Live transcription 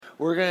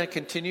We're going to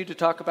continue to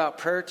talk about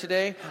prayer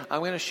today. I'm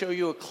going to show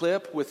you a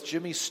clip with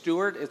Jimmy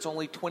Stewart. It's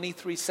only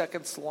 23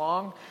 seconds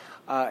long.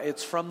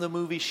 It's from the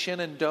movie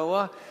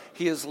Shenandoah.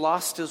 He has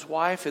lost his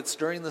wife. It's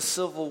during the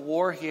Civil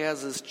War. He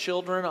has his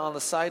children on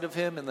the side of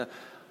him, and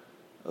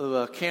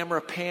the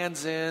camera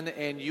pans in,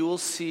 and you will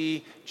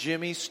see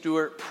Jimmy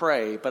Stewart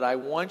pray. But I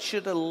want you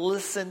to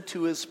listen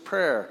to his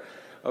prayer,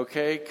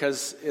 okay?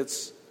 Because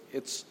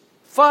it's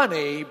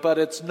funny, but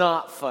it's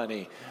not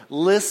funny.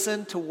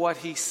 Listen to what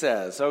he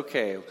says.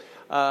 Okay,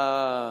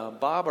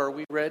 Bob, are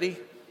we ready?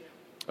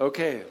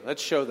 Okay,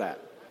 let's show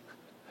that.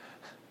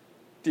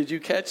 Did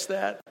you catch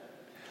that?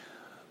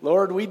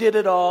 Lord, we did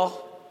it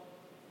all.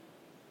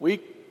 We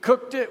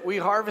cooked it, we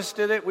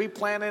harvested it, we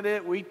planted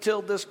it, we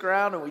tilled this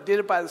ground, and we did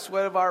it by the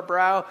sweat of our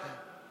brow,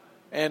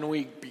 and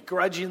we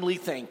begrudgingly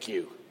thank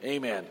you.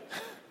 Amen.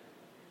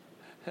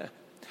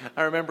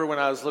 I remember when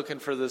I was looking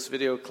for this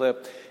video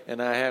clip,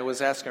 and I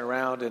was asking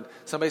around, and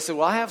somebody said,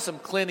 well, I have some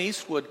Clint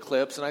Eastwood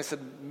clips, and I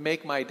said,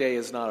 make my day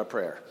is not a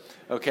prayer.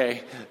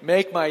 Okay?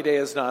 Make my day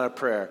is not a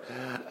prayer.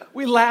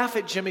 We laugh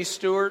at Jimmy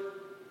Stewart,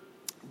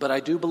 but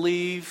I do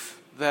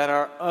believe that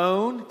our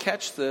own,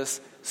 catch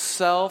this,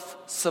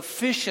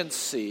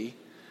 self-sufficiency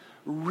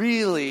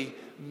really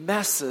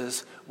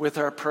messes with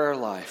our prayer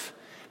life.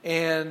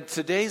 And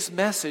today's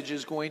message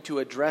is going to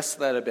address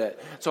that a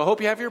bit. So I hope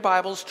you have your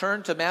Bibles.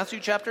 Turn to Matthew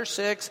chapter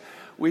 6.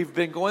 We've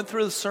been going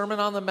through the Sermon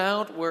on the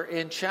Mount. We're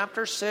in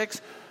chapter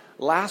 6.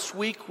 Last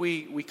week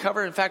we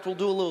covered, in fact, we'll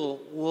do a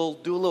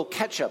little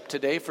catch-up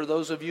today for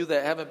those of you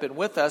that haven't been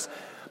with us.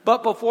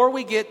 But before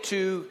we get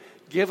to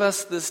give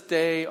us this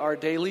day our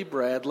daily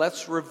bread,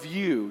 let's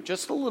review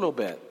just a little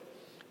bit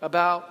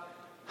about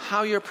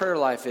how your prayer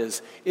life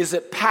is. Is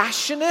it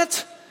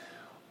passionate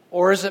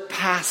or is it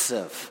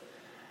passive?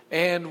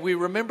 And we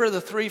remember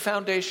the three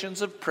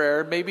foundations of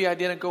prayer. Maybe I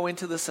didn't go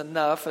into this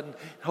enough, and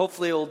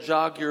hopefully it'll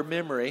jog your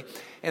memory.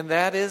 And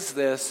that is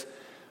this.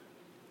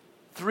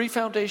 Three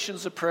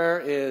foundations of prayer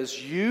is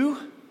you,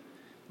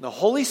 the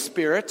Holy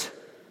Spirit,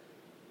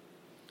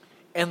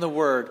 and the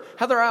Word.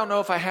 Heather, I don't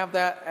know if I have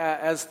that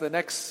as the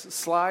next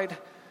slide.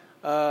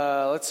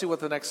 Let's see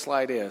what the next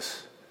slide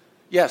is.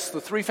 Yes, the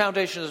three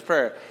foundations of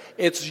prayer.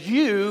 It's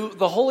you,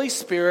 the Holy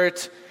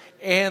Spirit,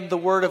 and the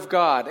Word of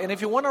God. And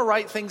if you want to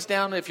write things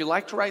down, if you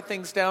like to write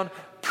things down,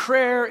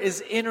 prayer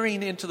is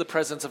entering into the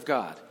presence of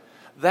God.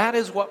 That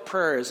is what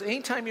prayer is.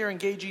 Anytime you're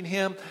engaging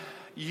Him,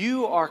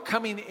 you are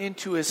coming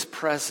into His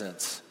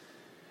presence.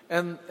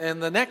 And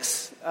the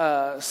next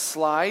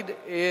slide,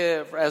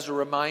 as a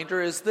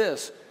reminder, is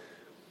this.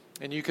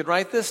 And you can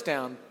write this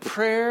down.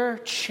 Prayer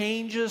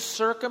changes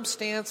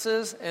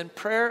circumstances, and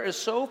prayer is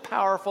so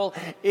powerful,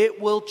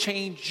 it will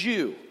change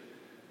you.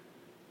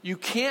 You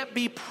can't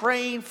be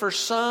praying for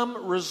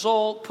some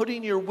result,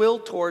 putting your will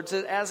towards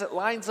it as it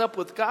lines up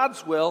with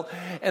God's will,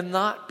 and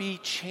not be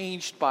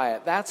changed by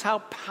it. That's how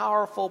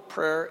powerful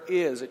prayer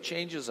is. It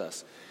changes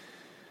us.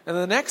 And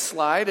the next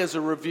slide, as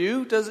a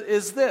review,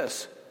 is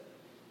this.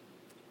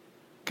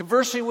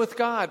 Conversing with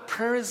God.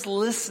 Prayer is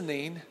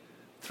listening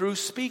through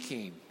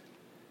speaking.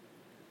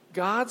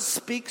 God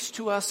speaks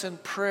to us in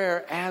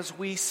prayer as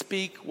we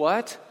speak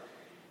what?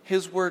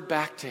 His word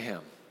back to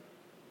Him.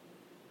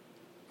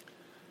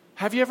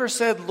 Have you ever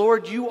said,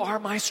 Lord, you are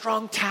my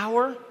strong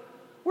tower?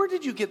 Where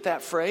did you get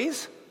that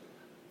phrase?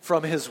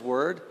 From His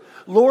word.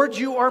 Lord,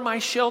 you are my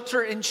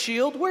shelter and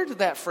shield. Where did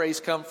that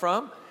phrase come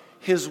from?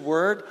 His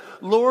word.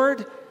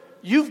 Lord,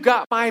 you've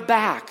got my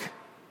back.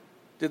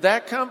 Did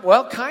that come?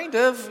 Well, kind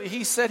of.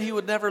 He said He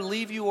would never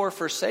leave you or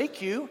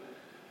forsake you.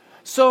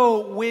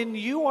 So when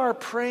you are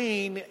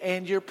praying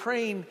and you're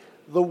praying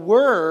the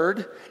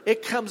word,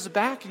 it comes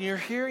back and you're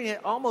hearing it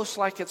almost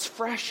like it's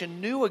fresh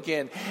and new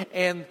again.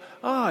 And,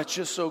 it's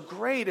just so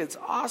great. It's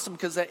awesome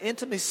because that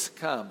intimacy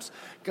comes.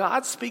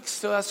 God speaks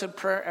to us in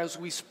prayer as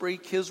we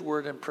speak His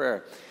word in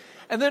prayer.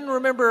 And then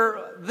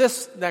remember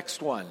this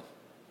next one.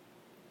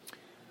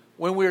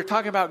 When we were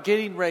talking about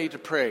getting ready to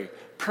pray,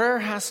 prayer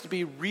has to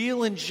be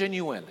real and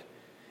genuine.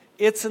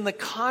 It's in the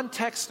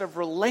context of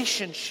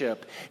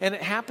relationship, and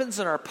it happens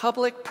in our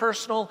public,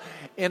 personal,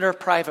 and our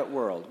private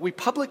world. We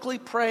publicly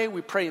pray,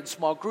 we pray in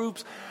small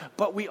groups,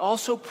 but we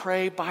also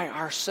pray by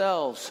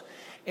ourselves.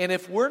 And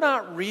if we're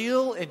not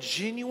real and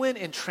genuine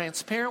and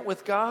transparent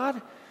with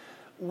God,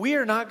 we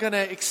are not going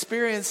to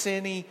experience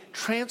any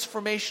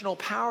transformational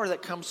power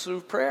that comes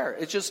through prayer.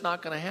 It's just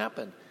not going to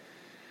happen.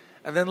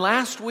 And then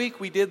last week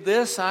we did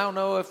this. I don't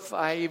know if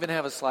I even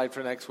have a slide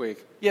for next week.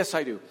 Yes,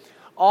 I do.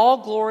 All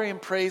glory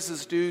and praise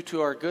is due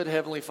to our good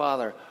Heavenly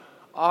Father.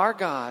 Our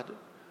God,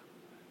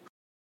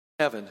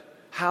 heaven,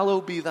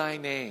 hallowed be thy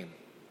name.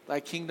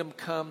 Thy kingdom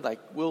come, thy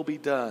will be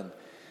done.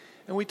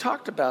 And we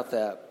talked about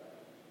that.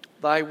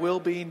 Thy will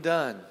being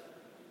done.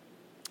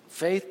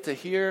 Faith to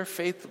hear,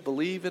 faith to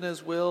believe in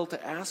His will,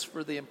 to ask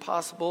for the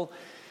impossible,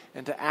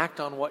 and to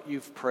act on what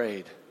you've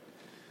prayed.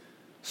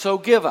 So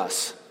give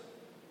us.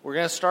 We're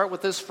going to start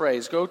with this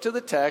phrase. Go to the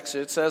text.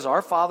 It says,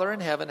 Our Father in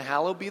heaven,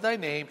 hallowed be thy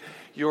name.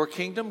 Your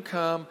kingdom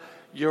come.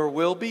 Your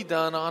will be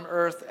done on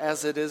earth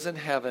as it is in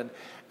heaven.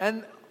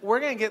 And we're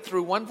going to get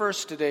through one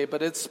verse today,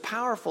 but it's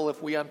powerful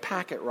if we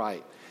unpack it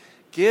right.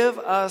 Give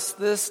us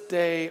this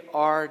day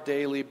our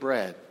daily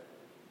bread.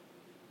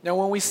 Now,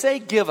 when we say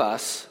give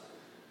us,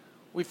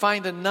 we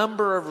find a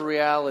number of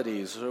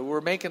realities.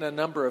 We're making a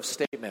number of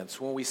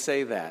statements when we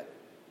say that.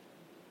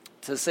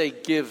 To say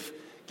give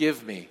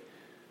me.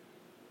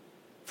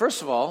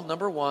 First of all,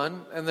 number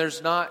one, and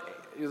there's not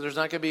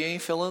going to be any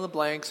fill in the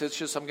blanks. It's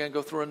just I'm going to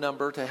go through a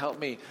number to help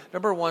me.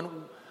 Number one,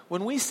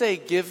 when we say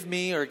give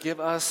me or give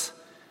us,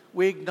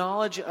 we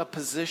acknowledge a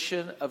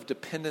position of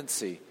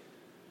dependency.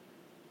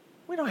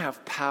 We don't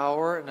have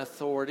power and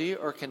authority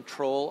or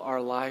control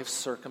our life's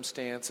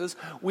circumstances.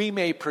 We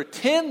may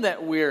pretend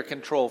that we're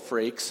control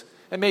freaks,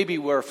 and maybe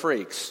we're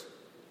freaks,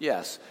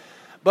 yes.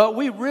 But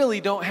we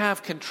really don't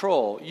have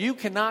control. You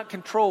cannot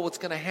control what's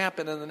going to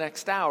happen in the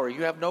next hour.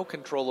 You have no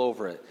control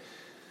over it.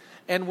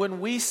 And when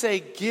we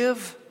say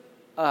give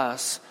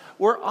us,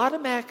 we're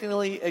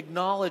automatically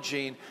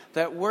acknowledging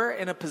that we're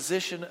in a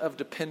position of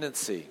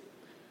dependency.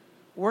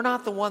 We're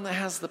not the one that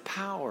has the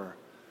power,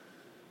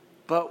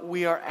 but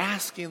we are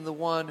asking the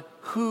one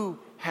who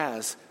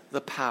has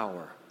the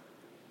power.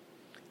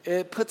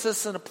 It puts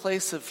us in a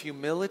place of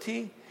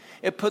humility.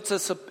 It puts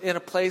us in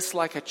a place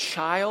like a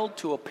child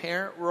to a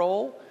parent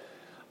role.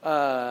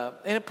 And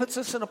it puts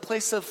us in a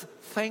place of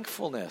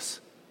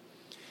thankfulness.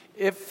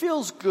 It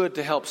feels good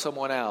to help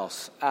someone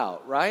else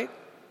out, right?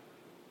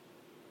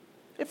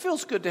 It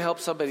feels good to help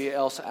somebody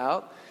else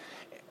out.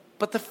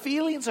 But the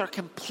feelings are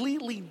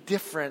completely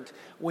different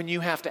when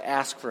you have to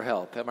ask for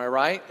help. Am I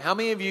right? How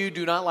many of you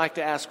do not like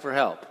to ask for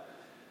help?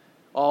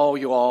 Oh,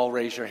 you all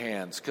raise your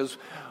hands.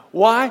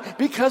 Why?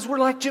 Because we're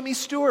like Jimmy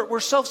Stewart. We're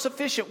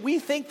self-sufficient. We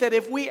think that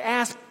if we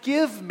ask,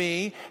 give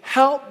me,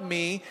 help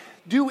me,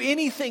 do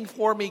anything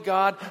for me,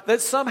 God, that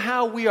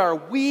somehow we are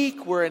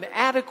weak, we're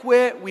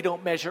inadequate, we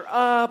don't measure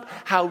up.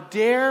 How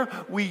dare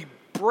we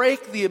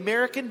break the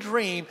American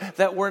dream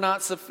that we're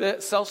not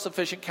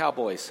self-sufficient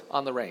cowboys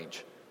on the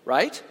range,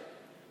 right?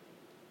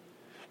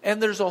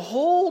 And there's a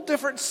whole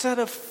different set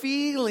of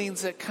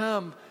feelings that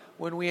come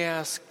when we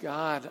ask,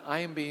 God, I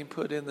am being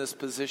put in this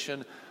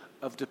position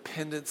of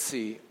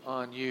dependency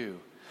on you.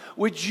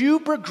 Would you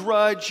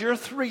begrudge your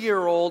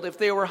 3-year-old if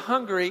they were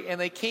hungry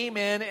and they came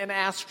in and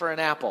asked for an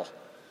apple?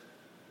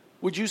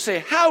 Would you say,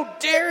 how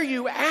dare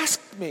you ask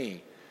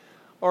me?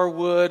 Or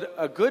would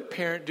a good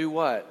parent do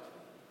what?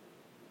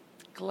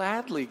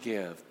 Gladly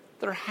give.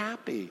 They're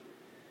happy.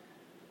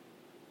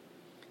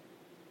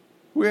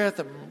 We're at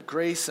the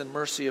grace and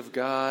mercy of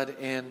God,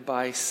 and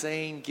by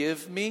saying,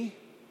 give me,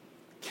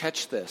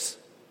 catch this.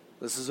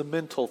 This is a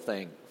mental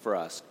thing for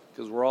us,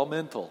 because we're all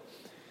mental.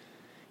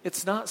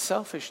 It's not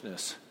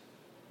selfishness.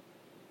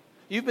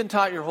 You've been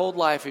taught your whole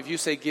life, if you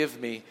say give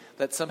me,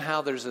 that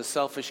somehow there's a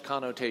selfish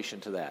connotation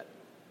to that.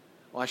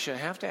 Well, I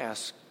shouldn't have to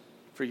ask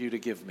for you to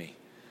give me.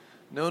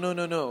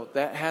 No.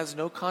 That has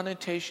no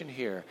connotation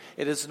here.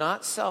 It is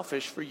not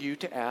selfish for you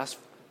to ask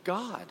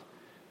God.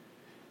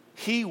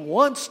 He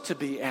wants to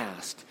be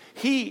asked.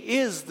 He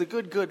is the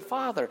good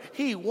Father.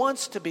 He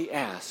wants to be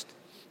asked.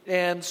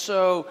 And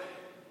so,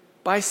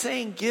 by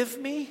saying, give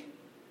me,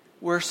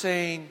 we're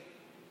saying,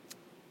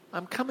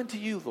 I'm coming to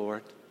you,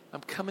 Lord.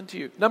 I'm coming to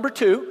you. Number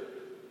 2,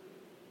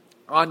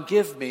 on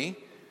give me,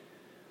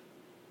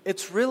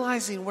 it's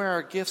realizing where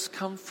our gifts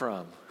come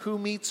from, who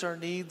meets our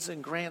needs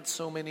and grants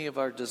so many of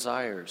our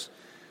desires.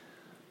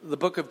 The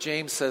book of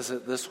James says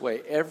it this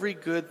way: every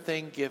good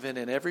thing given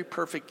and every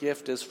perfect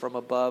gift is from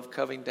above,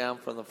 coming down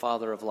from the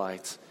Father of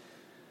lights.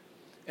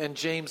 And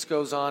James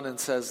goes on and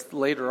says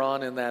later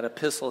on in that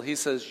epistle, he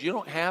says, you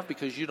don't have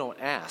because you don't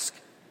ask.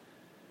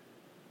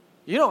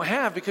 You don't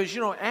have because you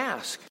don't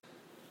ask.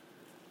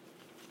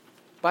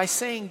 By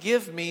saying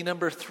give me,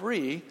 number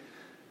 3,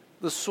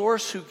 the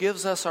source who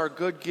gives us our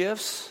good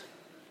gifts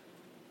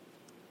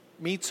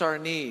meets our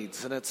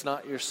needs, and it's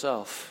not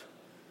yourself.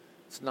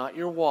 It's not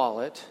your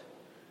wallet.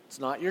 It's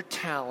not your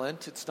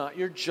talent. It's not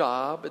your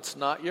job. It's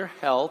not your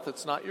health.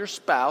 It's not your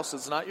spouse.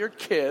 It's not your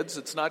kids.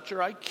 It's not your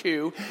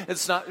IQ.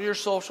 It's not your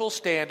social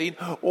standing.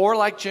 Or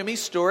like Jimmy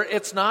Stewart,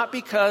 it's not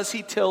because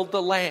he tilled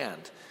the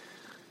land.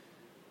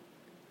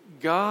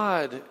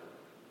 God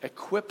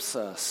equips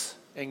us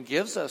and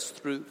gives us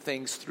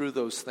through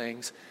those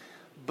things,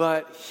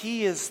 but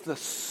He is the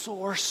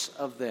source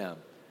of them.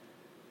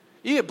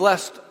 You get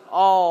blessed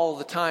all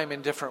the time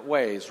in different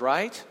ways,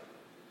 right?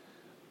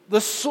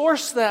 The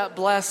source of that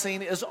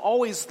blessing is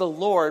always the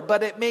Lord,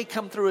 but it may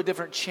come through a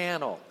different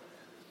channel.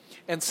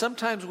 And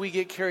sometimes we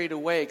get carried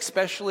away,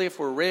 especially if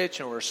we're rich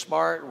and we're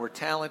smart and we're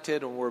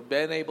talented and we've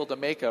been able to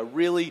make a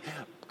really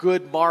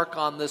good mark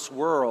on this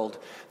world,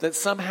 that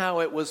somehow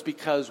it was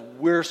because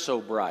we're so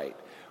bright,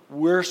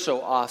 we're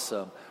so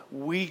awesome,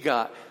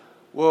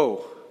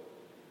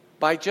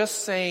 by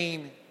just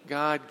saying,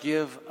 God,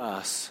 give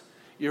us,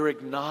 you're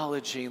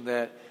acknowledging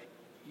that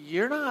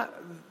you're not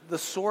the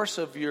source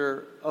of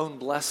your own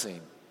blessing.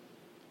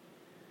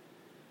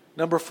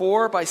 Number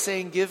 4, by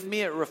saying, give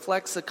me, it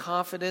reflects the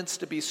confidence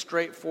to be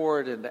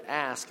straightforward and to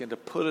ask and to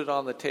put it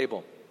on the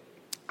table.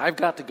 I've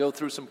got to go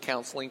through some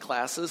counseling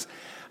classes.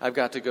 I've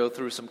got to go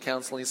through some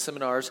counseling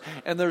seminars.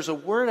 And there's a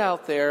word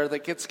out there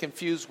that gets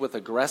confused with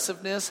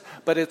aggressiveness,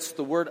 but it's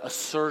the word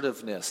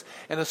assertiveness.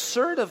 And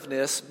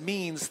assertiveness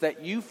means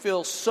that you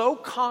feel so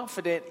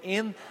confident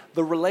in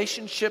the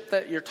relationship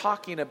that you're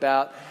talking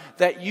about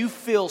that you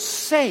feel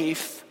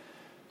safe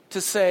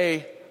to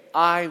say,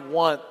 I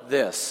want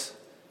this.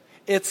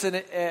 It's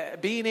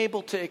being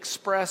able to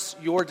express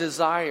your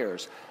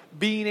desires,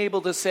 being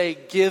able to say,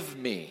 give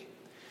me.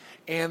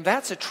 And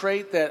that's a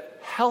trait that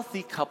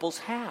healthy couples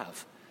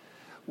have.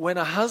 When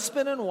a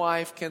husband and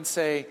wife can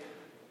say,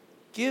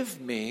 give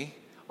me,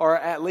 or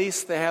at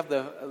least they have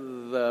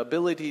the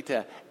ability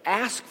to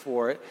ask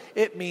for it,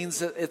 it means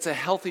that it's a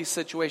healthy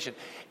situation.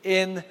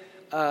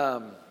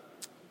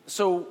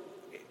 So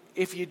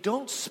if you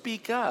don't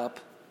speak up,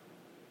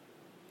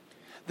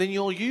 then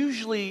you'll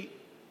usually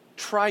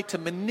try to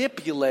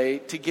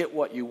manipulate to get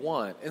what you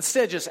want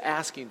instead of just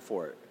asking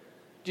for it.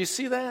 Do you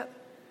see that?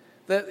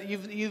 That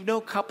you know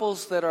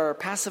couples that are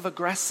passive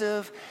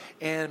aggressive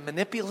and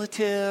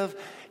manipulative,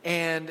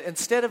 and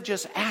instead of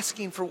just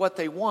asking for what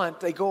they want,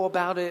 they go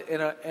about it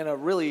in a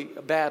really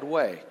bad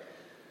way.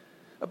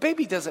 A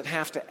baby doesn't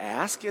have to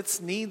ask, its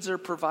needs are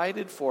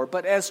provided for.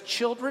 But as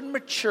children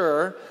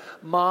mature,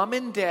 mom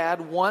and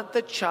dad want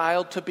the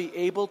child to be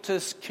able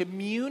to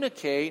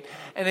communicate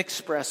and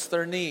express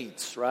their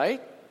needs,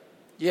 right?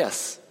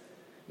 Yes.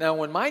 Now,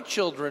 when my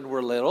children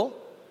were little,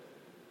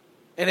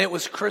 and it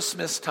was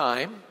Christmas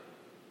time,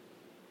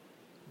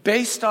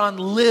 based on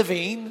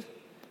living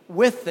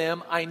with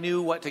them, I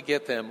knew what to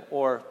get them.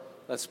 Or,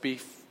 let's be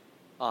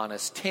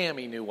honest,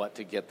 Tammy knew what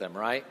to get them,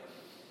 right?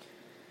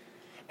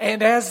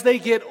 And as they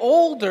get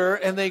older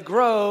and they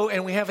grow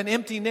and we have an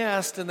empty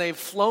nest and they've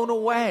flown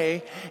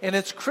away and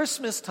it's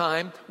Christmas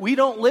time, we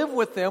don't live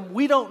with them.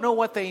 We don't know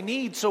what they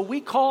need. So we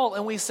call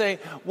and we say,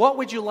 what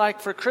would you like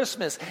for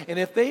Christmas? And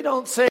if they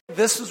don't say,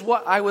 this is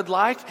what I would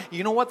like,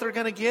 you know what they're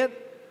going to get?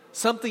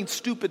 Something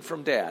stupid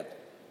from dad.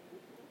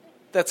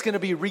 That's going to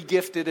be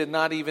regifted and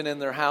not even in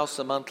their house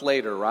a month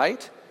later,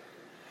 right?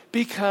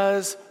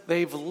 Because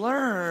they've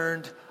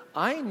learned,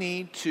 I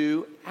need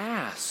to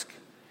ask.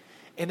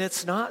 And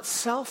it's not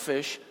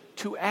selfish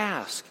to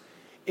ask.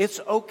 It's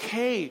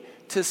okay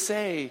to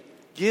say,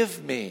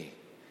 give me.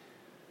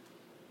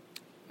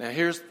 Now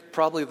here's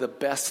probably the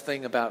best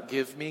thing about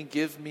give me.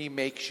 Give me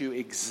makes you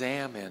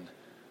examine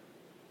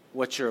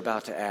what you're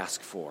about to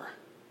ask for.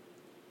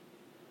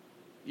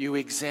 You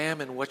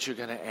examine what you're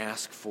going to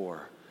ask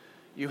for.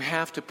 You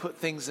have to put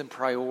things in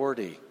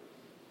priority.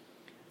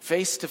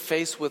 Face to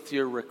face with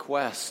your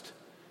request.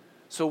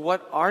 So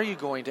what are you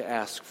going to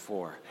ask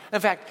for? In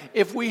fact,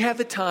 if we had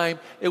the time,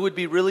 it would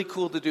be really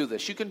cool to do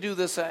this. You can do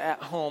this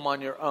at home on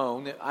your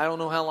own. I don't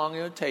know how long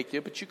it would take you,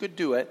 but you could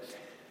do it.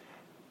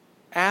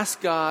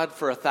 Ask God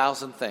for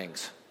 1,000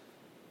 things.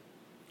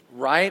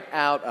 Write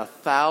out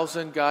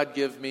 1,000, God,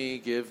 give me,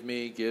 give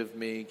me, give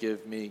me,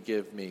 give me,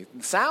 give me.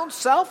 It sounds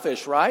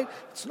selfish, right?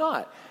 It's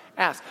not.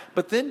 Ask.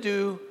 But then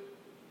do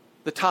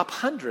the top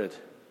 100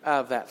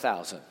 out of that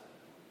 1,000.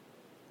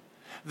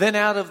 Then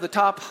out of the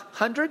top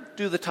 100,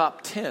 do the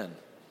top 10.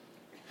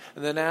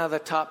 And then out of the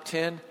top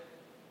 10,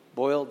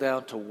 boil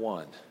down to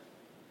 1.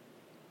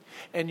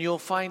 And you'll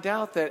find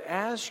out that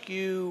as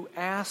you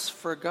ask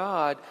for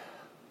God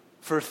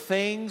for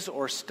things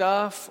or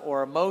stuff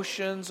or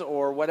emotions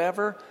or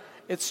whatever,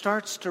 it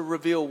starts to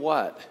reveal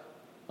what?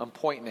 I'm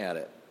pointing at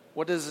it.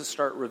 What does it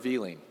start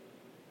revealing?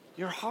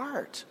 Your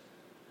heart.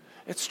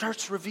 It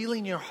starts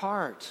revealing your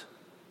heart.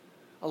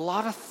 A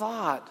lot of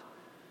thought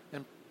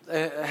and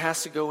it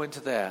has to go into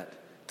that,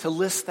 to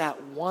list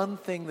that one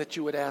thing that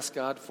you would ask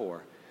God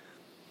for.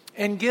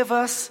 And give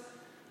us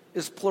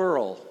is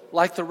plural,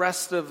 like the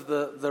rest of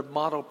the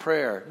model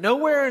prayer.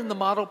 Nowhere in the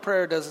model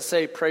prayer does it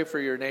say pray for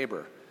your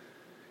neighbor,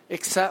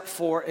 except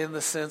for in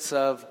the sense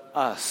of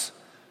us.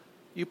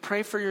 You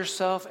pray for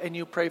yourself and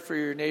you pray for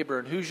your neighbor.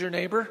 And who's your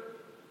neighbor?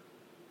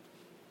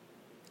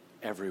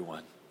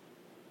 Everyone.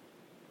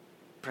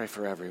 Pray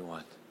for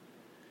everyone.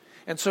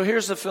 And so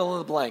here's the fill in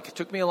the blank. It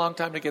took me a long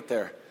time to get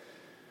there.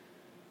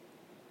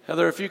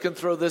 Heather, if you can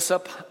throw this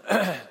up.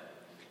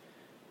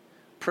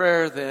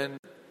 Prayer then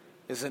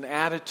is an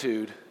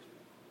attitude.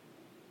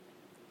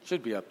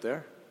 Should be up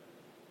there.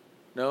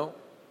 No?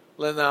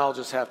 Then I'll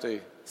just have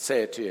to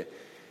say it to you.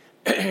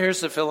 Here's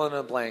the fill in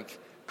the blank.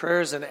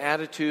 Prayer is an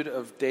attitude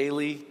of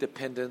daily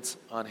dependence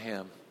on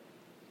Him.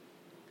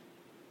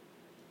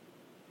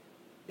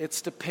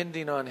 It's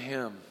depending on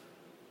Him.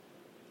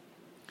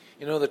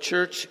 You know, the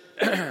church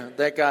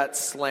that got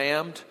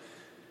slammed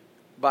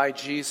by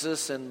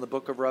Jesus in the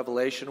book of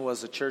Revelation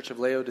was the church of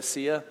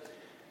Laodicea,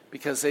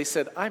 because they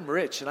said, I'm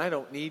rich and I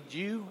don't need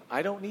you.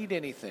 I don't need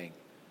anything.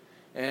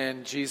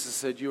 And Jesus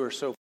said, you are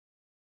so.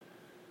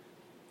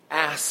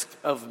 Ask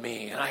of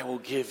me and I will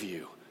give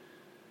you.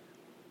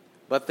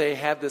 But they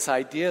had this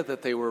idea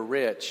that they were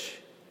rich.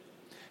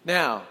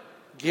 Now,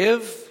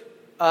 give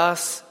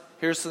us,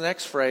 here's the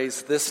next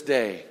phrase, this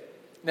day.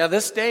 Now,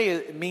 this day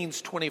it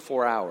means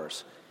 24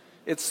 hours.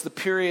 It's the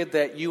period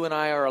that you and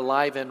I are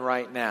alive in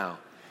right now.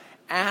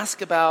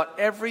 ask about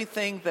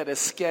everything that is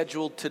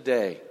scheduled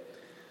today.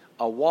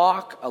 A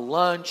walk, a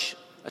lunch,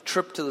 a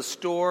trip to the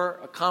store,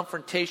 a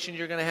confrontation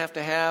you're going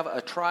to have,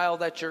 a trial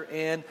that you're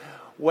in.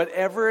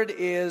 Whatever it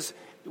is,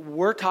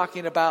 we're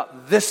talking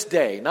about this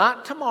day.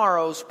 Not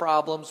tomorrow's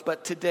problems,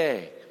 but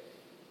today.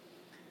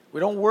 We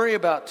don't worry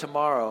about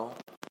tomorrow.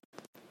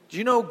 Do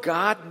you know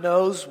God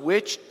knows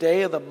which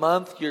day of the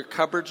month your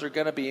cupboards are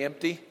going to be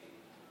empty?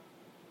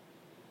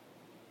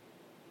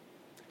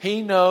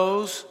 He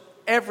knows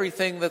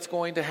everything that's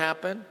going to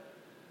happen.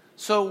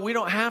 So we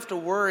don't have to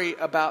worry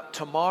about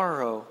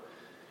tomorrow.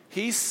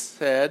 He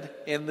said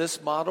in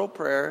this model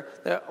prayer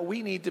that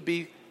we need to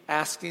be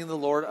asking the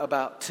Lord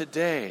about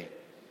today.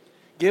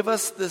 Give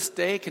us this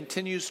day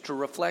continues to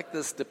reflect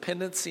this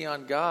dependency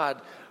on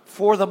God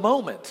for the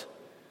moment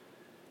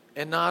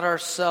and not our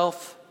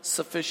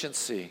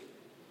self-sufficiency.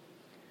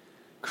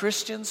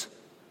 Christians,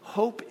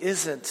 hope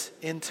isn't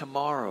in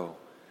tomorrow,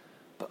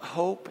 but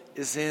hope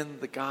is in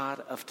the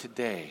God of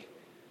today,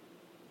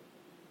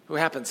 who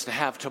happens to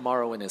have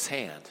tomorrow in his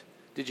hand.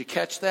 Did you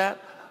catch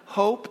that?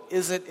 Hope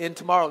isn't in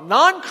tomorrow.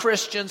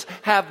 Non-Christians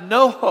have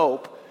no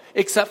hope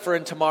except for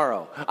in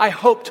tomorrow. I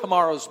hope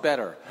tomorrow's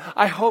better.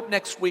 I hope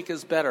next week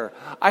is better.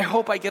 I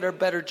hope I get a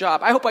better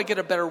job. I hope I get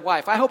a better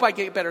wife. I hope I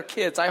get better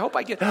kids. I hope.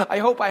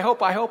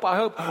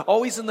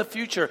 Always in the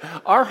future.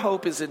 Our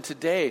hope is in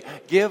today.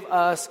 Give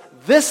us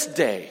this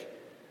day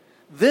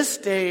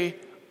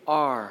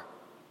our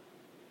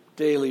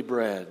daily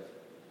bread.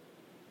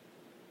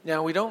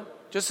 Now we don't,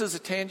 just as a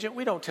tangent,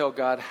 we don't tell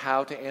God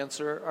how to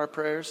answer our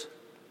prayers.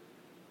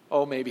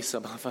 Oh, maybe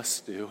some of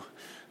us do.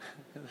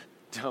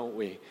 Don't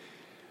we?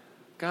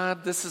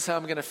 God, this is how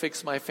I'm going to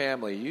fix my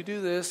family. You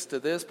do this to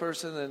this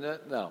person and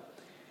that. No.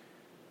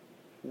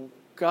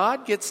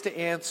 God gets to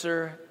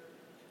answer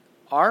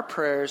our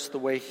prayers the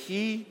way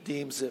he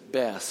deems it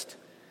best,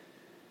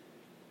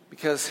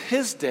 because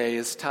his day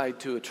is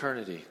tied to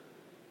eternity.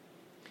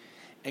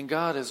 And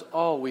God is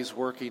always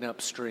working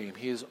upstream.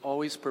 He is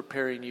always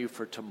preparing you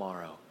for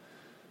tomorrow.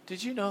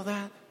 Did you know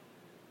that?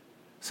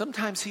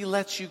 Sometimes he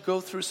lets you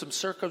go through some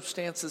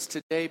circumstances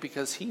today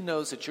because he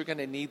knows that you're going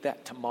to need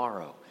that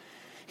tomorrow.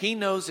 He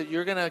knows that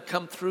you're going to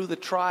come through the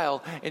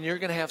trial and you're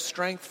going to have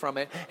strength from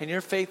it and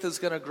your faith is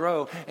going to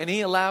grow. And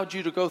he allowed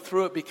you to go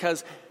through it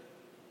because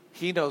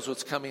he knows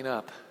what's coming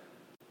up.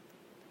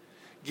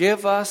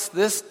 Give us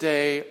this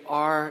day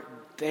our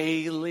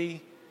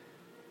daily.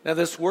 Now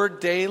this word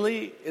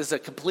daily is a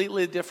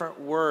completely different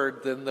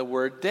word than the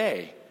word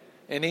day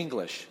in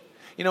English.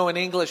 You know, in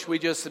English we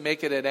just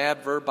make it an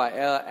adverb by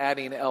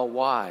adding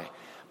ly.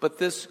 But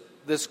this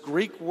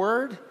Greek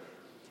word,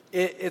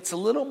 it's a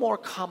little more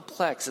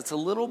complex. It's a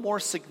little more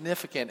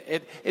significant.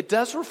 It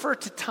does refer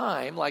to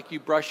time, like you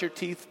brush your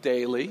teeth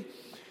daily,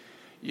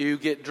 you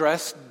get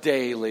dressed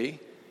daily,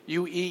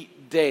 you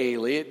eat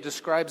daily. It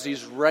describes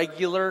these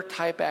regular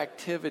type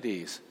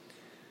activities.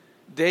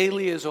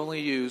 Daily is only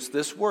used,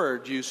 this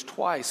word used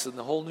twice in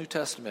the whole New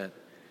Testament.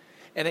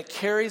 And it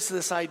carries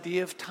this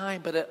idea of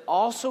time, but it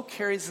also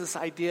carries this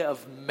idea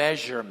of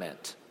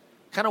measurement.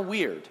 Kind of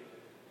weird.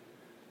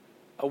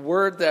 A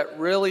word that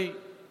really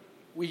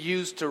we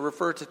use to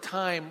refer to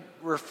time,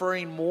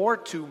 referring more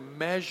to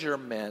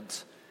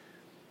measurement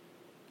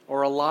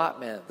or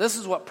allotment. This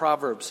is what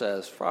Proverbs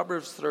says.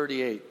 Proverbs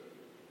 38.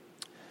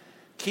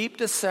 Keep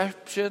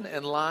deception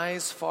and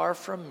lies far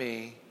from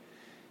me.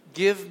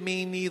 Give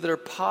me neither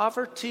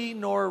poverty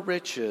nor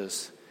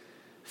riches.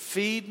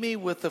 Feed me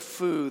with the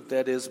food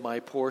that is my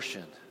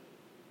portion.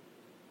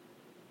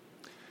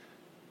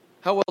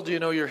 How well do you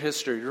know your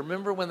history?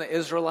 Remember when the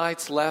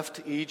Israelites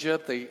left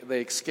Egypt?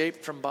 They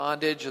escaped from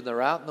bondage and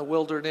they're out in the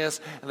wilderness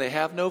and they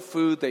have no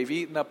food. They've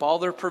eaten up all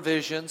their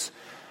provisions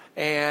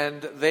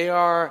and they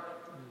are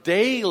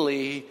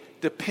daily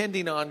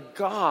depending on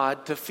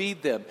God to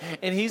feed them.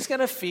 And he's going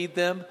to feed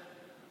them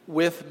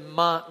with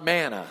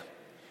manna.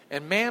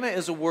 And manna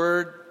is a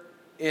word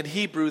in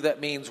Hebrew that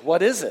means,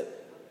 what is it?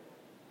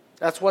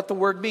 That's what the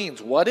word means.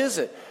 What is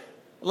it?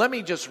 Let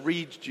me just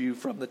read you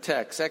from the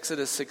text,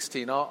 Exodus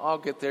 16. I'll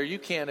get there. You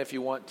can if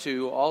you want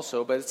to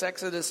also, but it's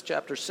Exodus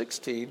chapter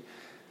 16.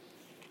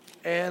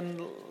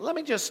 And let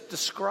me just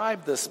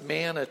describe this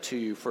manna to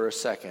you for a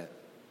second.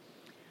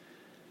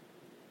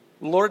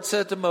 The Lord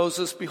said to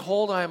Moses,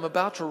 "Behold, I am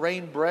about to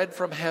rain bread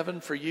from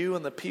heaven for you,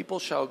 and the people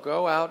shall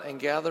go out and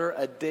gather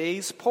a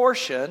day's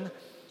portion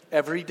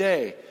every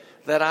day,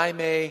 that I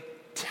may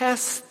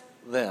test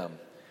them,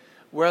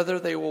 whether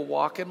they will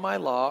walk in my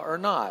law or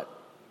not."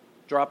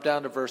 Drop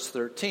down to verse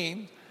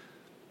 13.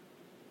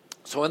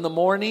 So in the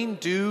morning,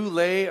 dew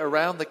lay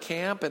around the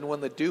camp, and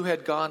when the dew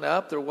had gone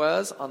up, there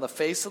was on the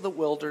face of the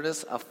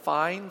wilderness a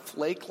fine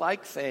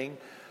flake-like thing,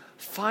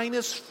 fine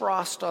as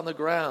frost on the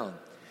ground.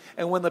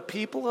 And when the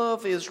people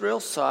of Israel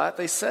saw it,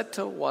 they said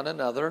to one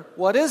another,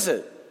 "What is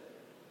it?"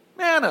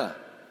 "Manna,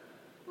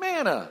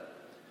 manna."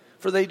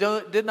 For they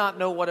did not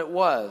know what it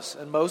was.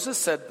 And Moses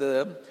said to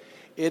them,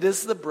 "It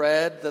is the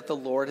bread that the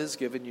Lord has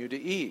given you to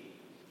eat.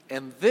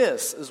 And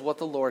this is what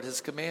the Lord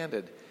has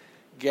commanded.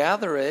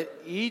 Gather it,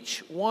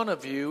 each one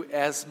of you,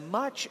 as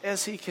much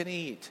as he can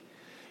eat.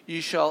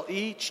 You shall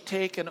each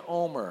take an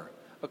omer,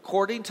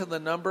 according to the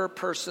number of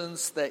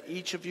persons that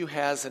each of you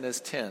has in his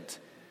tent.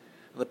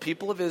 The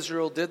people of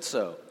Israel did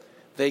so.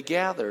 They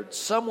gathered.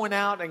 Some went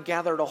out and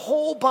gathered a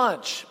whole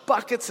bunch,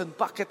 buckets and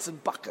buckets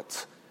and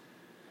buckets.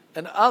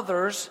 And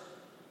others,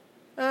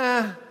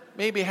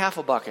 maybe half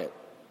a bucket.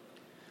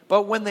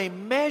 But when they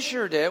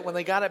measured it, when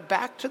they got it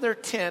back to their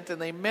tent and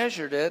they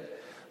measured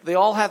it, they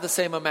all had the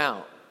same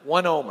amount,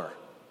 1 omer.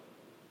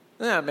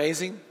 Isn't that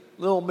amazing?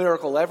 Little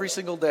miracle every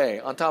single day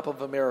on top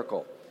of a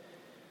miracle.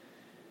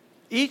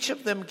 Each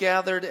of them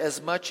gathered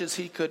as much as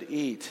he could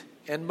eat.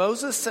 And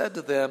Moses said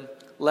to them,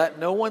 let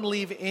no one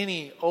leave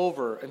any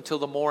over until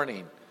the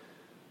morning.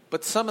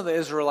 But some of the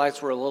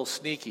Israelites were a little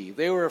sneaky.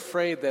 They were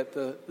afraid that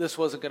this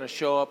wasn't going to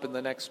show up in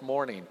the next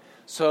morning.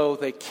 So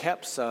they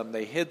kept some,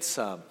 they hid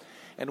some.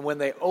 And when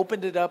they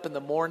opened it up in the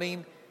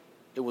morning,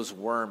 it was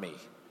wormy.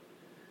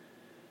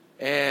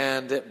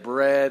 And it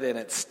bred and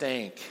it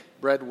stank.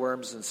 Bred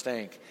worms and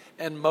stank.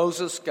 And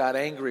Moses got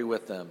angry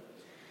with them.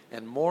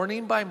 And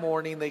morning by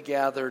morning they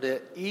gathered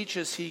it, each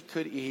as he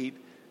could eat.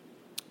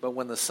 But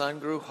when the sun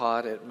grew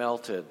hot, it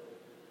melted.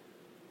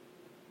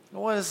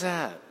 What does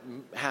that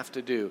have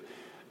to do?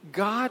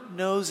 God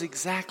knows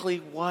exactly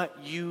what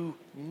you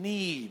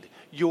need,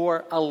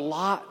 your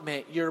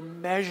allotment, your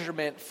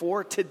measurement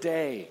for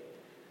today.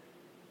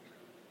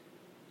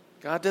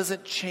 God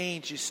doesn't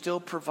change. He still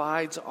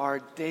provides our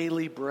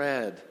daily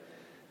bread.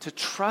 To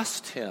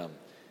trust Him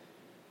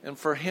and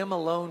for Him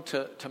alone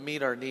to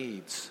meet our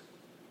needs.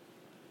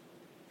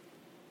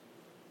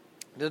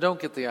 Now, don't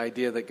get the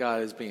idea that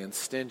God is being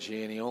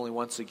stingy and He only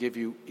wants to give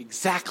you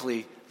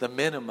exactly the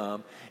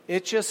minimum.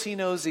 It's just He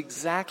knows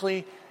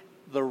exactly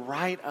the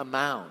right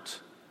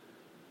amount,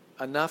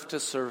 enough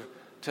to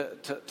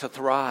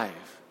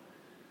thrive.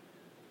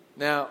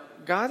 Now,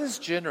 God is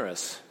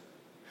generous.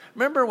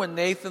 Remember when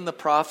Nathan the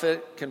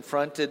prophet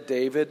confronted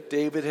David?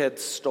 David had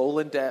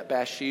stolen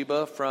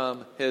Bathsheba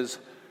from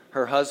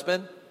her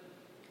husband.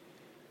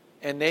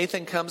 And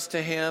Nathan comes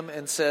to him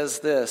and says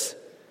this,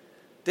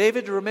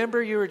 David,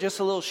 remember you were just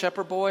a little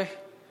shepherd boy?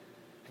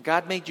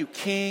 God made you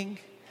king.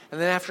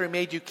 And then after He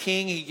made you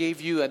king, He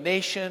gave you a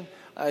nation,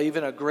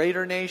 even a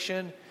greater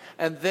nation.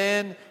 And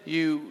then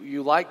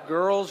you like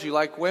girls, you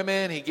like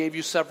women. He gave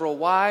you several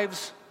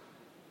wives.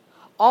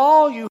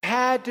 All you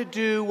had to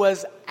do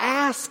was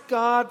ask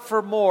God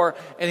for more,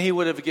 and He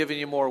would have given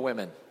you more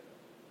women.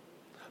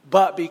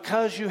 But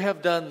because you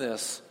have done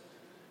this,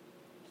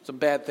 some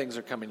bad things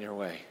are coming your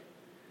way.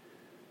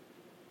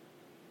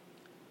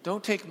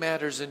 Don't take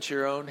matters into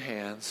your own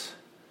hands,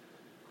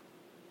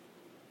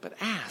 but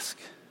ask.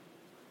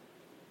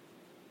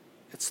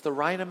 It's the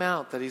right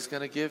amount that He's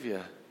going to give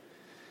you.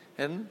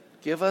 And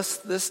give us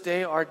this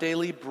day our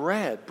daily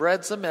bread.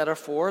 Bread's a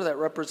metaphor that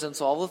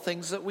represents all the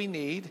things that we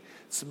need.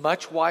 It's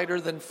much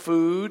wider than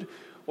food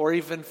or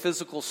even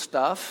physical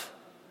stuff.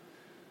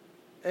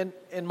 And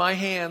in my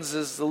hands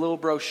is the little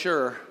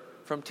brochure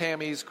from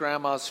Tammy's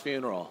grandma's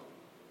funeral.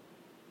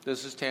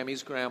 This is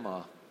Tammy's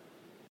grandma.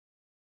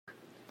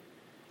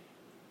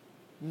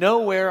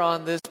 Nowhere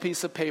on this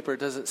piece of paper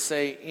does it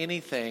say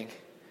anything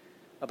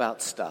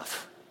about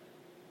stuff.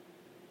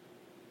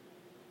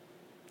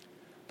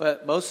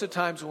 But most of the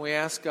times when we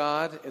ask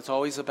God, it's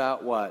always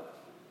about what?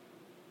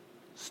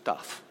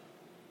 Stuff.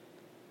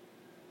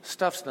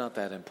 Stuff's not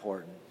that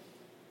important.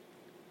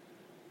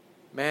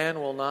 Man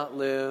will not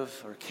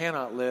live or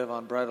cannot live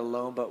on bread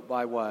alone, but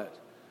by what?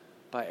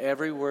 By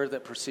every word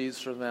that proceeds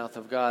from the mouth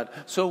of God.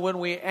 So when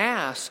we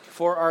ask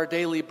for our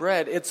daily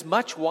bread, it's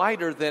much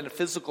wider than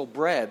physical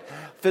bread,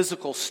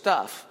 physical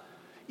stuff.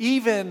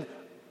 Even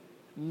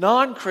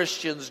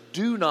non-Christians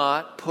do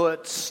not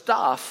put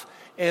stuff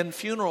in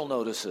funeral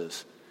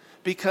notices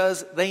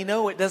because they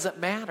know it doesn't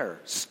matter.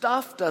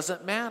 Stuff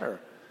doesn't matter.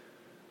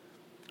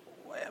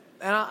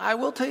 And I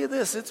will tell you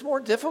this, it's more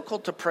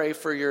difficult to pray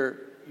for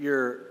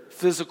your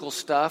physical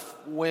stuff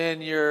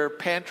when your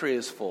pantry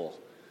is full.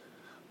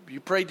 You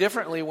pray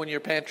differently when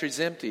your pantry's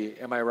empty.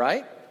 Am I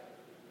right?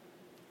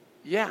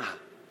 Yeah.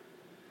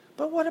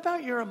 But what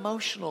about your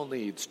emotional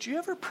needs? Do you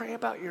ever pray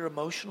about your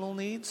emotional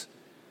needs?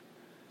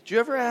 Do you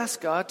ever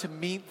ask God to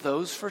meet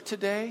those for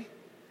today?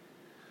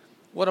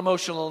 What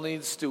emotional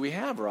needs do we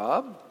have,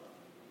 Rob?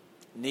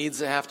 Needs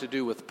that have to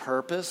do with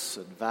purpose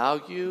and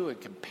value and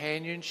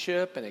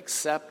companionship and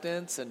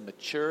acceptance and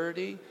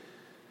maturity.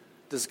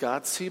 Does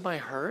God see my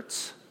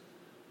hurts?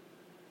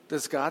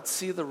 Does God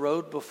see the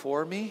road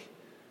before me?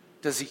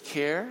 Does He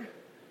care?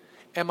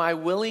 Am I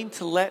willing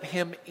to let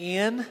Him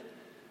in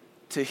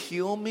to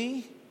heal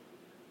me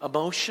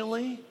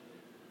emotionally?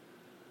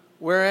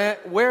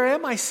 Where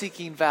am I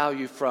seeking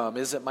value from?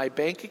 Is it my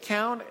bank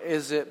account?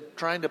 Is it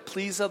trying to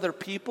please other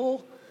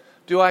people?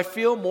 Do I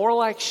feel more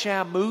like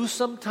Shamu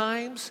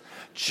sometimes,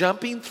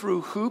 jumping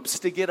through hoops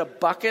to get a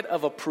bucket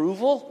of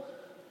approval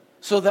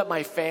so that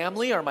my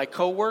family or my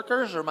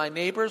coworkers or my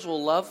neighbors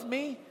will love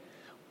me?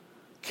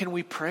 Can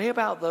we pray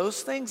about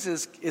those things?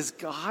 Is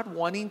God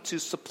wanting to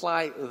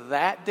supply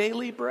that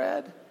daily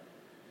bread?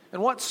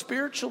 And what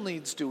spiritual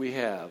needs do we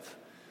have?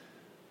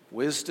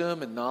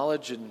 Wisdom and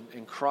knowledge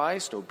in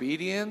Christ,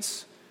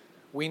 obedience,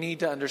 We need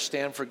to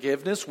understand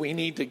forgiveness. We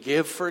need to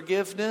give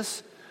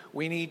forgiveness.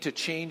 We need to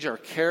change our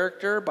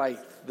character by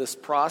this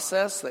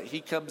process that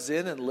He comes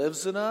in and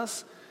lives in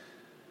us.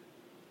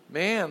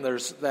 Man,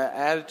 there's that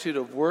attitude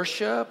of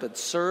worship and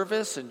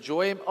service and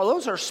joy. All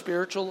those are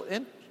spiritual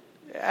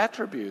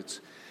attributes.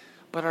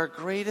 But our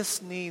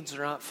greatest needs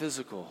are not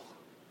physical.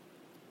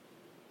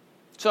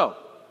 So,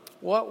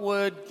 what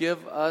would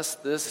give us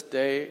this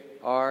day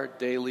our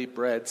daily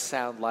bread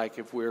sound like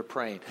if we were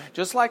praying?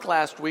 Just like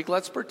last week,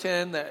 let's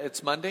pretend that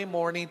it's Monday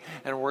morning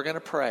and we're going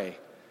to pray.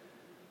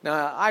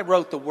 Now, I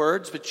wrote the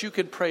words, but you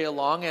can pray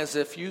along as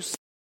if you sang.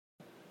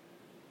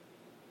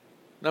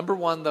 Number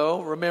one,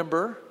 though,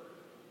 remember,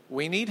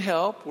 we need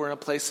help. We're in a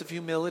place of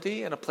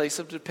humility and a place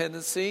of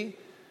dependency.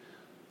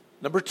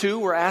 Number two,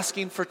 we're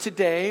asking for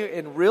today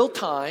in real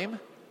time,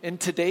 in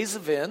today's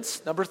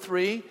events. Number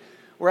three,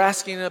 we're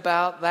asking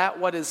about that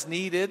what is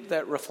needed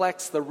that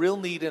reflects the real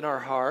need in our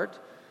heart.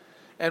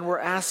 And we're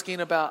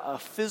asking about a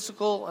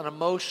physical and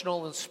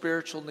emotional and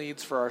spiritual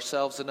needs for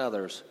ourselves and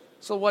others.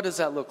 So what does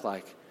that look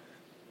like?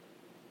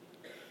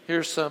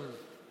 Here's some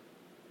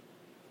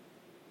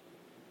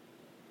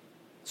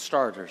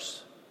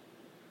starters.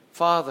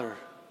 Father,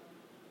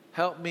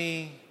 help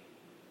me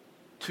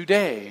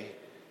today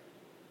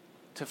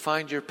to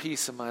find your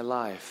peace in my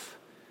life.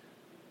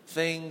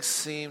 Things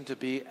seem to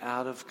be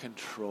out of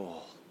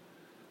control.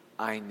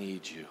 I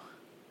need you.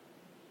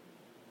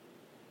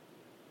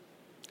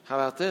 How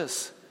about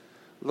this?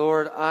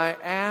 Lord, I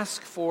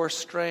ask for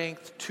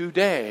strength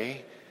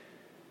today.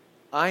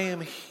 I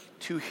am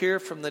to hear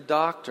from the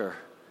doctor,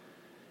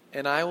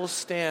 and I will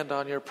stand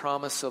on your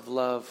promise of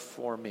love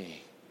for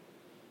me.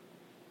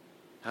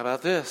 How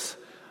about this?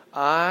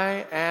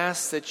 I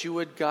ask that you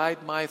would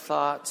guide my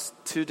thoughts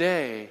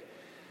today.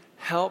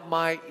 Help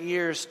my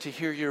ears to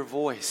hear your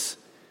voice.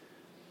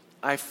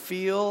 I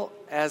feel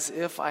as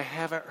if I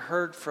haven't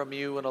heard from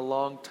you in a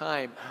long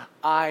time.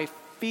 I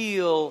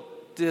feel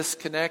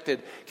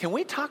disconnected. Can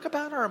we talk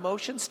about our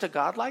emotions to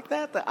God like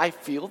that? That I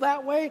feel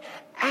that way?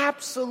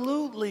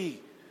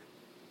 Absolutely.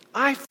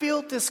 I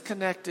feel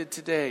disconnected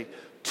today.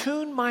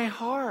 Tune my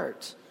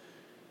heart.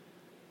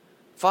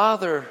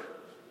 Father,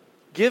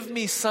 give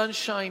me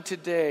sunshine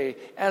today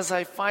as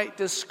I fight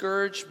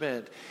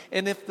discouragement.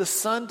 And if the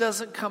sun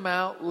doesn't come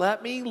out,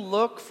 let me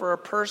look for a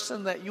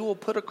person that you will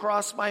put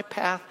across my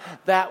path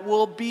that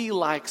will be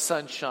like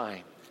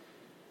sunshine.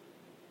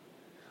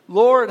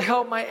 Lord,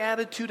 help my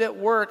attitude at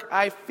work.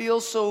 I feel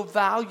so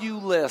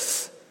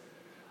valueless.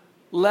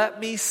 Let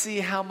me see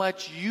how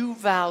much you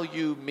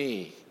value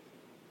me.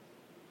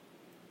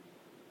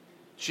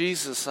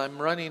 Jesus, I'm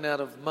running out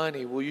of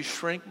money. Will you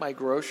shrink my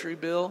grocery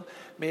bill?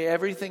 May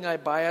everything I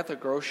buy at the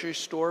grocery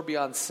store be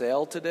on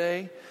sale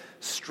today.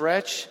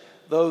 Stretch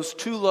those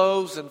 2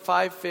 loaves and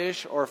 5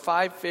 fish, or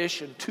 5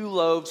 fish and 2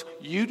 loaves.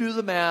 You do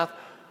the math.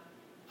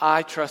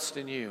 I trust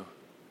in you.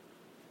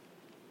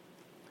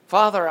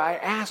 Father, I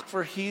ask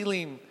for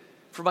healing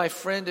for my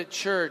friend at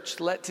church.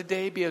 Let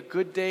today be a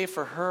good day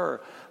for her.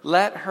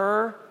 Let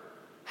her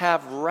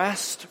have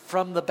rest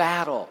from the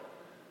battle.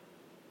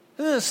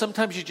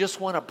 Sometimes you just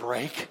want a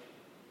break.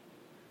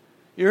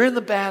 You're in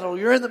the battle,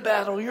 and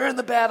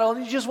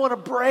you just want a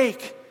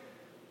break.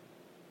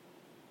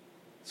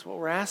 That's what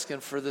we're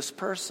asking for this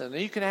person.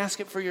 And you can ask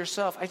it for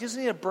yourself. I just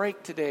need a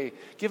break today.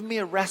 Give me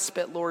a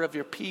respite, Lord, of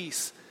your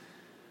peace.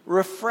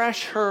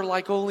 Refresh her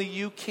like only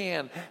you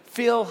can.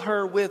 Fill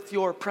her with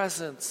your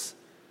presence.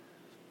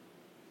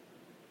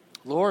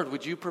 Lord,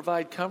 would you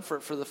provide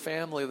comfort for the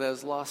family that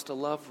has lost a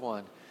loved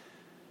one?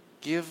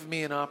 Give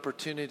me an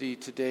opportunity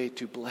today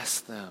to bless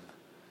them.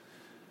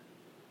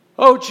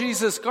 Oh,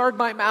 Jesus, guard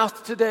my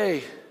mouth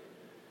today.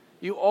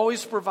 You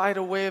always provide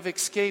a way of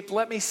escape.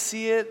 Let me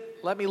see it.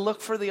 Let me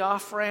look for the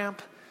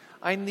off-ramp.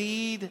 I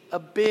need a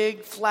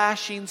big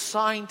flashing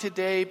sign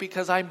today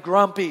because I'm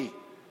grumpy.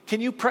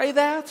 Can you pray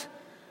that?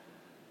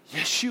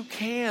 Yes, you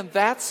can.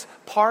 That's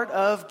part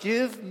of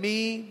give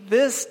me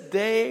this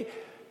day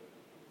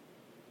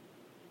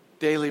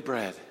daily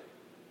bread.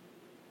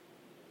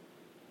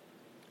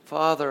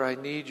 Father, I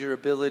need your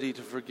ability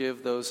to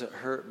forgive those that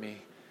hurt me.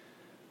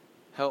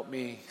 Help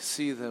me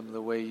see them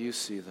the way you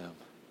see them.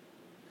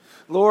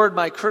 Lord,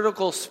 my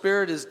critical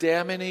spirit is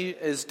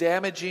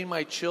damaging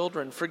my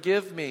children.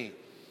 Forgive me.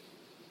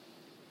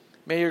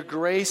 May your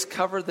grace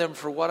cover them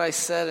for what I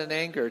said in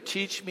anger.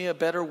 Teach me a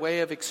better way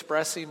of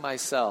expressing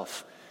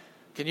myself.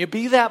 Can you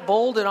be that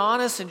bold and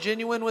honest and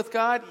genuine with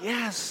God?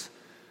 Yes.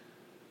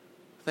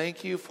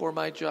 Thank you for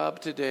my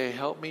job today.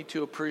 Help me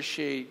to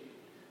appreciate,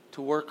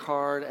 to work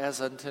hard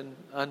as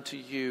unto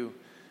you.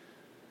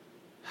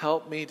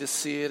 Help me to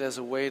see it as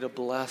a way to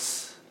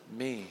bless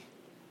me.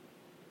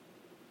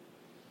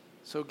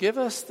 So give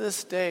us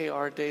this day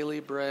our daily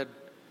bread.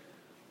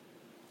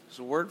 It's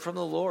a word from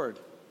the Lord.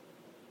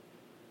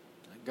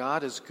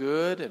 God is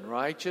good and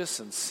righteous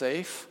and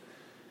safe,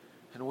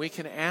 and we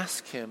can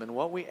ask Him, and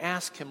what we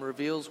ask Him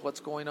reveals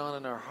what's going on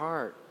in our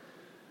heart.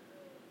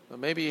 But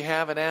maybe you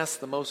haven't asked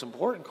the most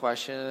important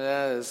question, and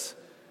that is,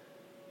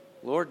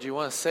 Lord, do you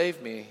want to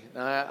save me?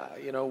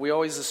 We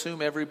always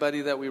assume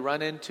everybody that we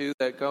run into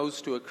that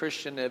goes to a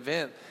Christian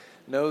event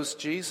knows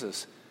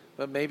Jesus.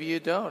 But maybe you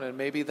don't, and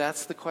maybe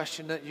that's the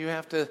question that you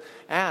have to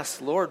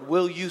ask. Lord,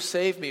 will you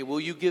save me?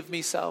 Will you give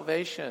me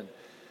salvation?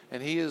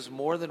 And he is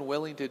more than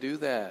willing to do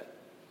that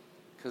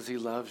because he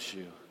loves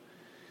you.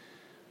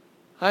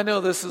 I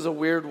know this is a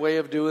weird way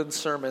of doing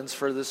sermons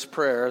for this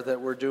prayer,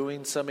 that we're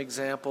doing some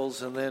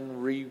examples and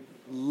then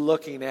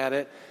re-looking at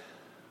it.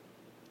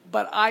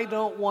 But I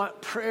don't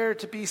want prayer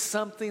to be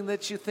something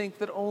that you think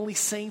that only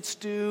saints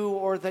do,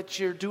 or that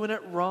you're doing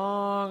it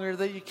wrong, or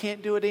that you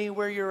can't do it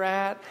anywhere you're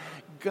at.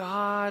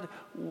 God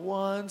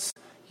wants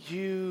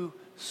you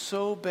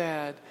so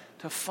bad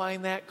to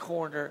find that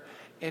corner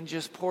and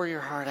just pour your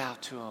heart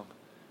out to him.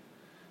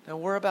 Now,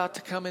 we're about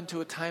to come into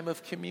a time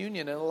of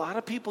communion, and a lot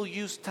of people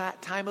use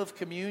time of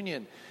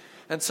communion.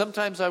 And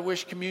sometimes I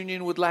wish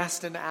communion would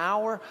last an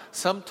hour,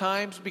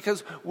 sometimes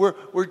because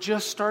we're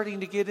just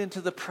starting to get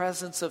into the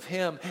presence of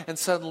him, and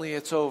suddenly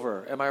it's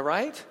over. Am I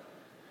right?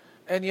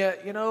 And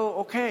yet,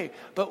 okay,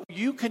 but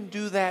you can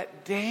do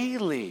that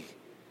daily.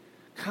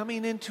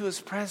 Coming into his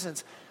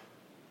presence,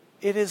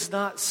 it is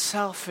not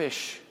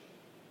selfish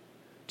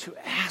to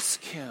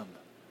ask him,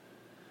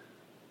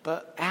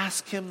 but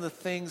ask him the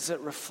things that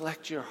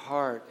reflect your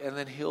heart, and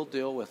then he'll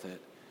deal with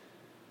it.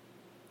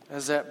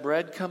 As that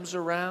bread comes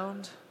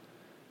around,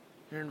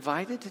 you're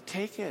invited to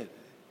take it.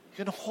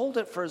 You can hold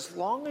it for as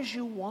long as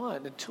you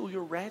want until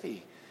you're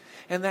ready.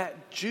 And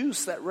that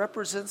juice that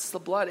represents the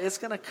blood, it's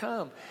going to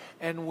come.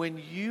 And when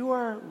you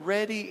are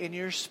ready in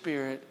your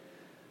spirit,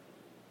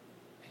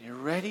 you're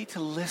ready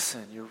to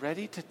listen. You're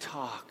ready to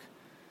talk.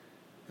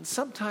 And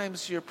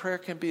sometimes your prayer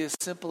can be as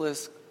simple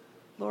as,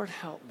 Lord,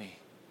 help me.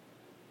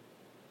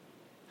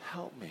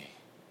 Help me.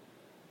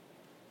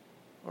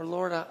 Or,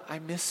 Lord, I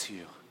miss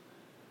you.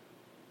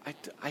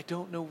 I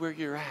don't know where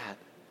you're at.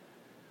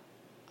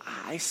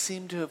 I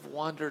seem to have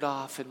wandered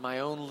off in my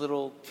own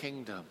little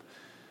kingdom.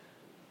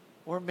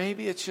 Or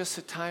maybe it's just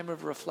a time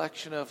of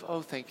reflection of,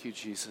 oh, thank you,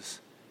 Jesus.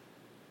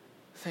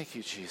 Thank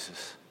you,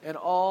 Jesus. And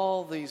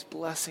all these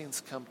blessings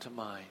come to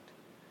mind.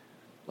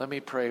 Let me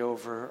pray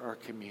over our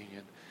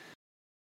communion.